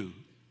wants to do.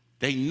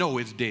 They know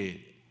it's dead.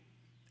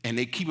 And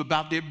they keep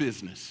about their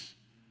business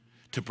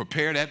to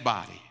prepare that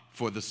body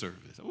for the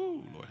service.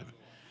 Oh, Lord heaven.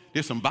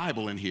 There's some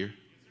Bible in here.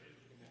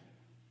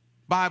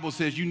 Bible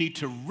says you need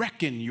to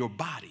reckon your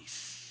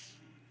bodies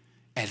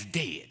as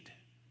dead.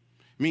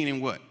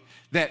 Meaning what?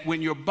 That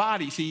when your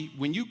body, see,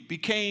 when you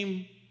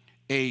became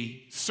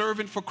a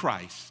servant for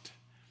Christ,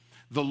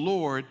 the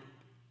Lord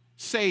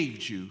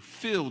saved you,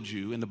 filled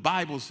you, and the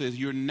Bible says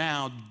you're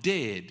now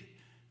dead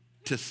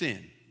to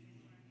sin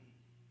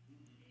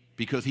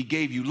because he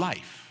gave you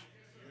life.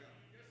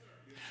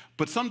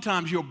 But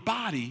sometimes your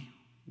body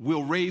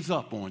will raise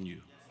up on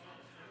you.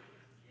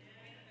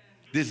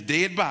 This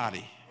dead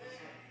body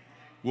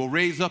will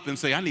raise up and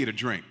say, I need a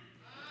drink.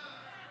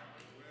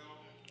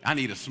 I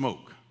need a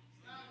smoke.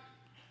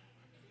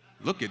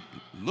 Look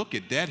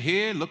at that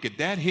here, look at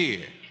that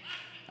here.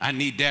 I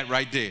need that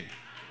right there.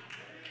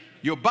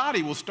 Your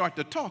body will start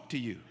to talk to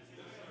you.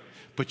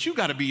 But you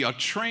got to be a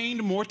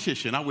trained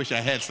mortician. I wish I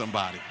had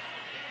somebody.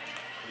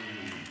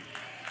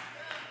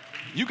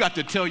 You got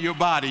to tell your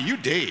body, you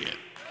dead.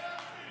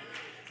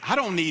 I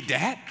don't need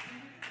that.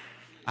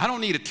 I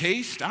don't need a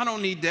taste. I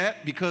don't need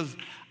that because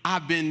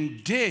I've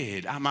been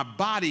dead. My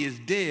body is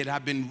dead.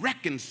 I've been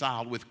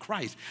reconciled with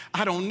Christ.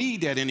 I don't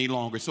need that any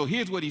longer. So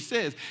here's what he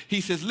says.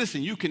 He says,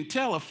 listen, you can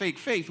tell a fake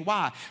faith.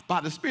 Why?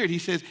 By the Spirit. He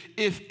says,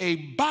 if a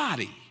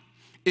body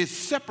is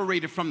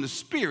separated from the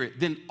Spirit,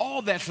 then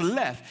all that's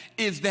left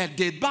is that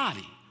dead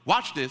body.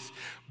 Watch this.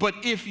 But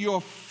if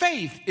your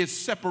faith is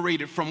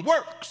separated from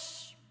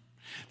works,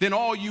 then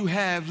all you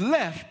have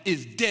left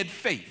is dead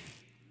faith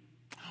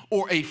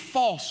or a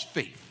false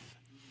faith.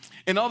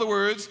 In other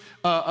words,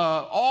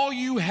 all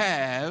you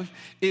have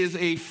is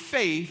a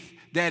faith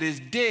that is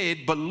dead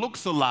but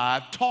looks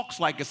alive, talks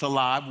like it's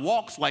alive,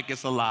 walks like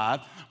it's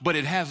alive, but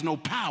it has no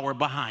power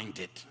behind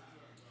it.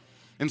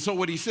 And so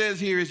what he says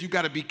here is you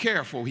got to be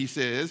careful, he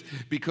says,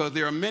 because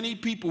there are many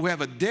people who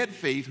have a dead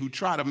faith who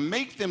try to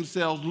make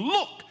themselves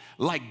look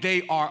like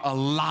they are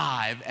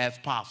alive as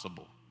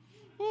possible.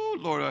 Oh,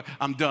 Lord,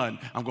 I'm done.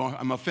 I'm going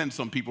to offend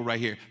some people right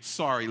here.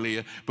 Sorry,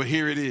 Leah, but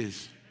here it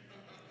is.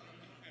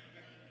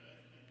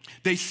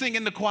 They sing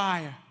in the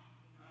choir.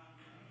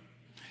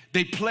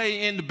 They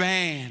play in the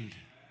band.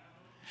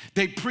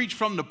 They preach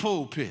from the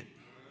pulpit.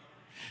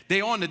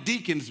 They on the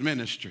deacon's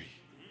ministry.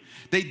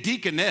 They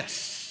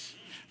deaconess.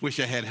 Wish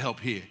I had help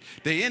here.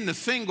 They in the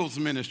singles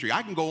ministry.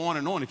 I can go on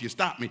and on if you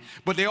stop me.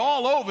 But they're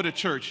all over the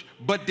church,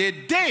 but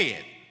they're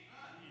dead.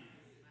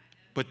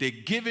 But they're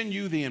giving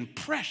you the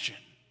impression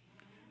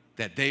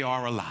that they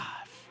are alive.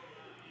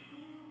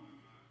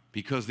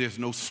 Because there's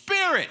no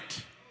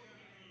spirit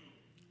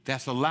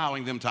that's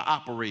allowing them to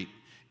operate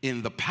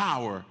in the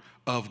power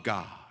of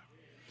God.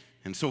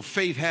 And so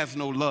faith has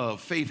no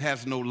love, faith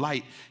has no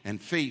light,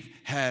 and faith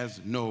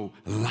has no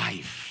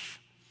life.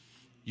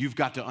 You've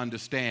got to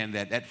understand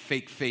that that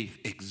fake faith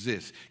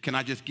exists. Can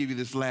I just give you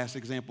this last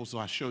example so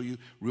I show you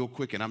real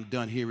quick and I'm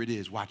done? Here it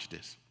is. Watch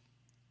this.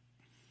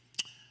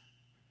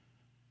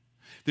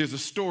 There's a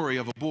story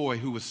of a boy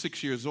who was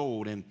 6 years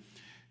old and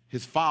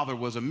his father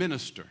was a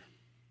minister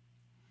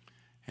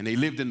and they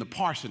lived in the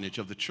parsonage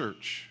of the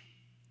church.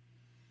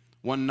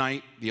 One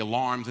night, the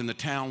alarms in the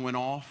town went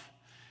off,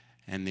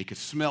 and they could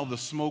smell the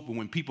smoke, but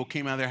when people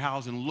came out of their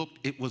house and looked,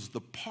 it was the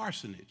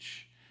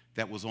parsonage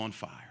that was on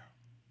fire.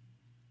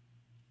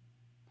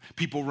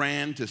 People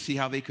ran to see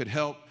how they could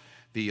help.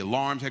 The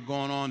alarms had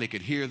gone on. They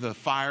could hear the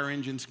fire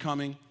engines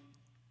coming.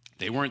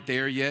 They weren't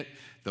there yet.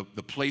 The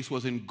place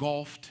was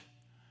engulfed,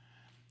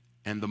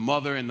 and the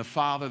mother and the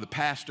father, the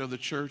pastor of the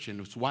church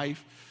and his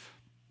wife,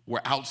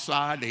 were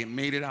outside. They had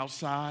made it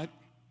outside.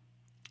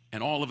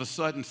 And all of a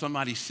sudden,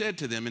 somebody said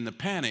to them in the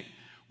panic,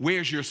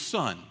 "Where's your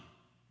son?"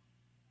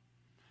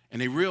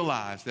 And they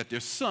realized that their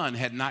son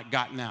had not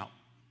gotten out.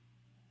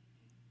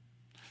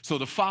 So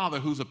the father,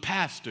 who's a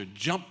pastor,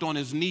 jumped on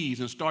his knees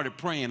and started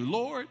praying,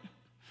 "Lord,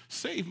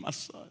 save my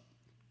son.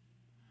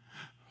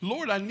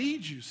 Lord, I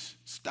need you.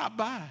 Stop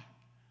by.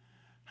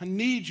 I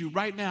need you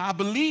right now. I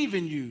believe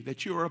in you,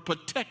 that you are a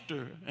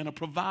protector and a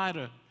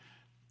provider.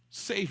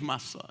 Save my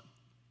son."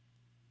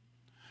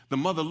 The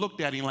mother looked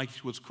at him like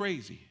she was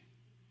crazy.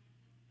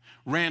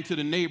 Ran to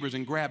the neighbors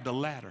and grabbed a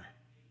ladder.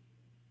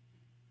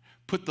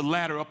 Put the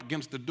ladder up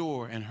against the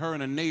door, and her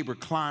and a neighbor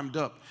climbed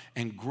up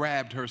and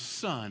grabbed her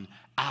son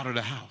out of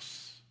the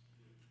house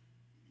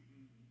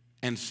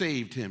and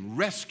saved him,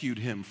 rescued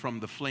him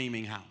from the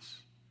flaming house.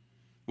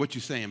 What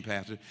you saying,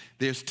 Pastor?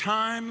 There's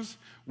times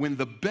when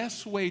the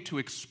best way to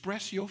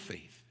express your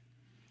faith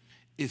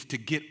is to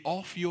get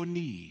off your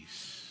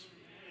knees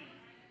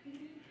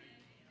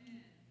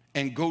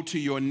and go to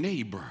your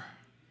neighbor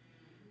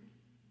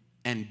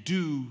and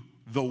do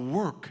the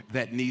work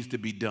that needs to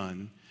be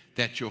done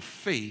that your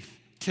faith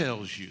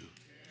tells you.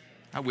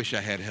 I wish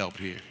I had help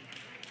here.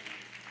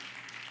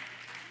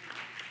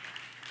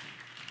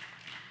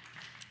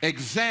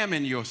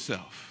 Examine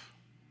yourself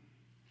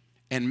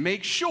and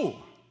make sure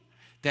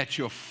that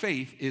your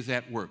faith is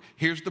at work.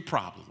 Here's the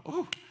problem.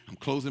 Oh, I'm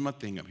closing my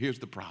thing up. Here's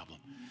the problem.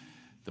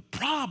 The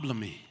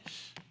problem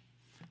is,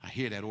 I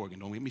hear that organ.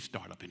 Don't let me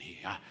start up in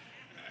here.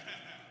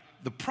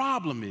 The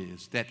problem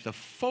is that the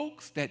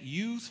folks that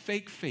use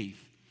fake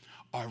faith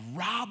are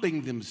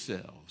robbing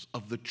themselves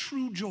of the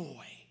true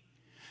joy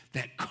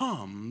that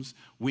comes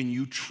when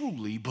you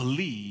truly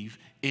believe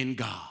in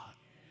God.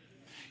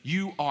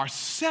 You are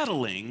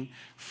settling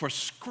for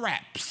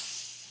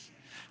scraps,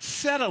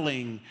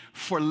 settling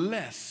for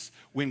less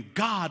when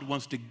God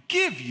wants to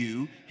give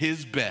you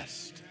his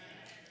best.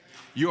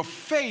 Your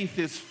faith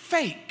is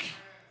fake.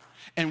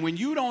 And when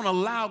you don't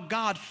allow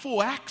God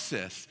full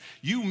access,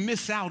 you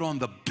miss out on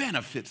the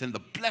benefits and the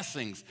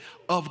blessings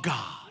of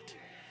God.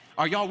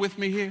 Are y'all with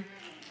me here?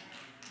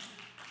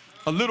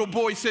 A little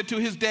boy said to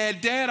his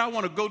dad, "Dad, I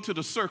want to go to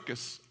the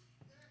circus."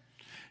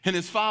 And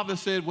his father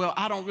said, "Well,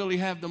 I don't really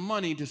have the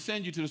money to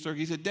send you to the circus."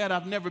 He said, "Dad,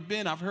 I've never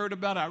been. I've heard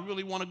about it. I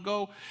really want to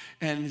go."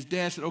 And his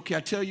dad said, "Okay, I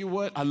tell you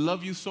what. I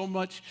love you so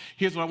much.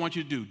 Here's what I want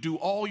you to do. Do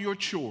all your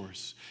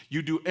chores.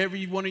 You do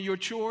every one of your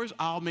chores.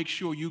 I'll make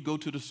sure you go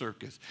to the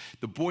circus."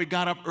 The boy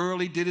got up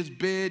early, did his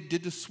bed,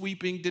 did the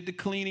sweeping, did the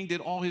cleaning,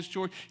 did all his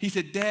chores. He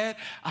said, "Dad,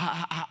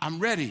 I'm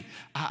ready.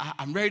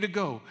 I'm ready to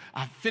go.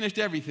 I finished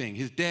everything."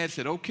 His dad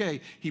said,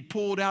 "Okay." He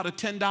pulled out a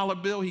 $10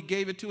 bill. He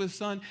gave it to his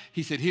son.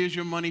 He said, "Here's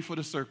your money for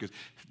the circus."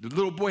 The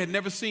little boy had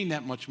never seen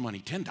that much money,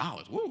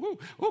 $10. Woo-hoo.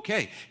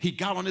 Okay. He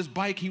got on his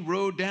bike. He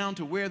rode down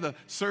to where the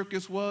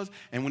circus was.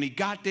 And when he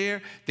got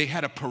there, they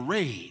had a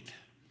parade.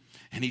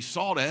 And he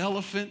saw the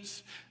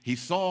elephants. He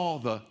saw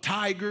the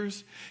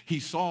tigers.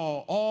 He saw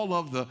all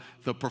of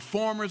the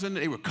performers, and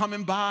they were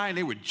coming by, and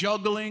they were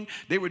juggling.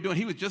 He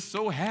was just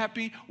so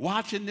happy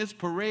watching this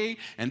parade.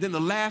 And then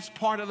the last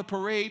part of the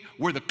parade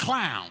were the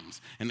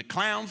clowns. And the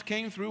clowns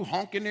came through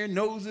honking their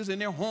noses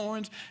and their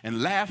horns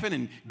and laughing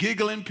and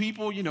giggling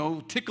people, you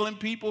know, tickling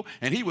people.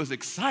 And he was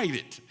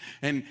excited.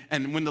 And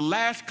when the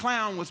last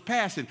clown was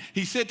passing,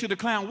 he said to the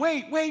clown,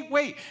 "Wait, wait,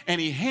 wait." And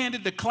he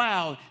handed the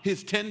clown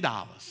his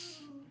 $10.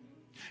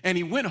 And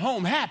he went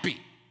home happy.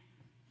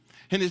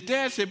 And his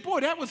dad said, "Boy,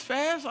 that was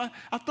fast.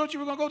 I thought you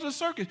were going to go to the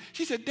circus."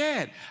 She said,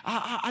 "Dad,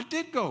 I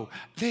did go.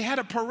 They had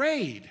a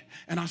parade.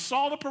 And I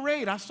saw the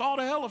parade. I saw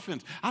the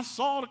elephants. I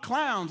saw the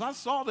clowns. I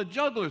saw the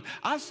jugglers.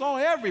 I saw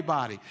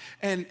everybody."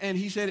 And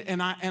he said,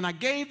 and I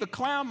gave the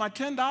clown my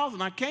 $10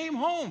 and I came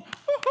home.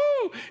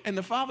 Woo-hoo. And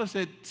the father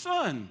said,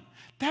 "Son,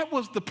 that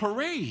was the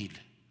parade.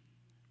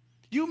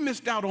 You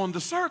missed out on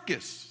the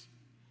circus.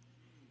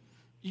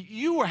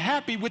 You were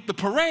happy with the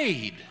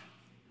parade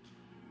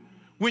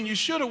when you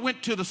should have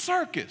went to the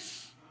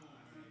circus,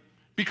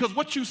 because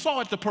what you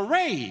saw at the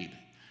parade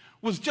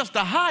was just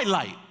a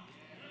highlight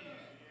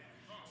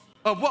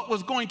of what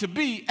was going to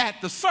be at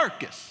the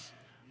circus."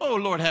 Oh,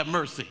 Lord have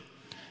mercy.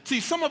 See,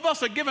 some of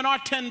us are giving our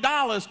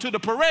 $10 to the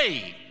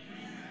parade.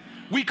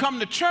 We come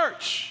to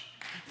church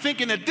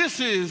thinking that this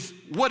is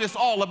what it's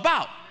all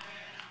about,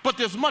 but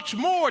there's much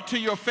more to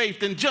your faith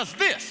than just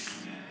this.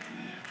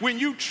 When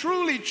you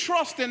truly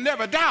trust and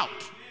never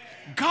doubt,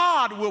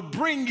 God will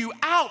bring you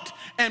out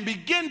and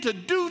begin to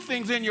do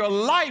things in your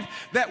life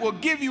that will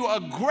give you a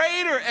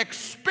greater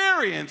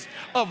experience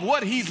of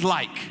what he's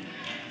like.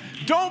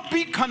 Don't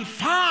be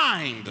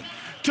confined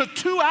to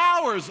 2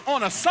 hours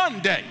on a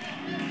Sunday,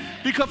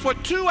 because for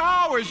 2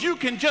 hours you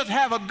can just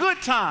have a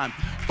good time.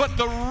 But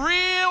the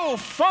real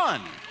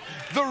fun,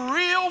 the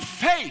real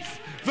faith,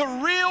 the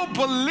real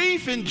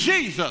belief in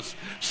Jesus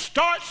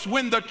starts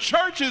when the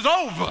church is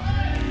over.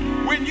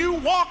 When you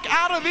walk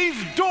out of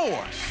these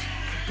doors,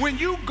 when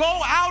you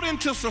go out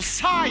into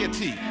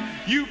society,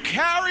 you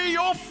carry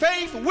your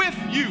faith with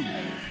you.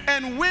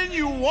 And when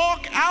you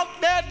walk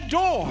out that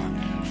door,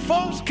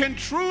 folks can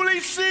truly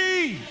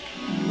see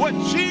what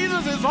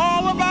Jesus is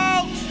all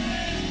about.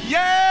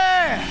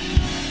 Yeah,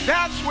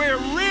 that's where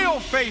real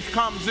faith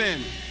comes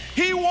in.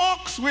 He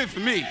walks with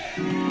me.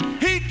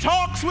 He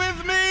talks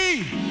with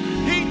me.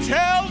 He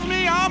tells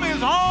me I'm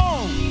his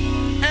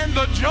own. And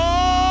the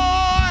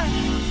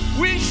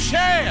joy we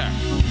share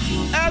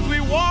as we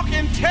walk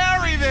and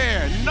tarry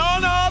there,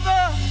 none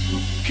other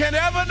can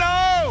ever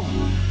know.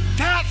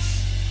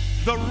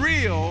 That's the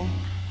real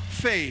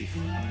faith.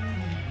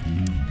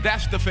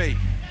 That's the faith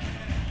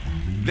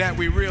that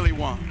we really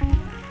want.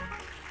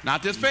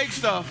 Not this fake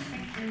stuff,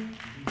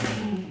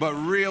 but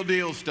real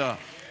deal stuff.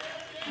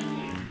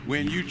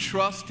 When you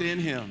trust in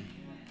him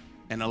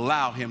and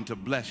allow him to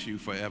bless you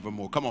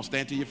forevermore. Come on,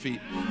 stand to your feet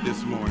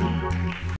this morning.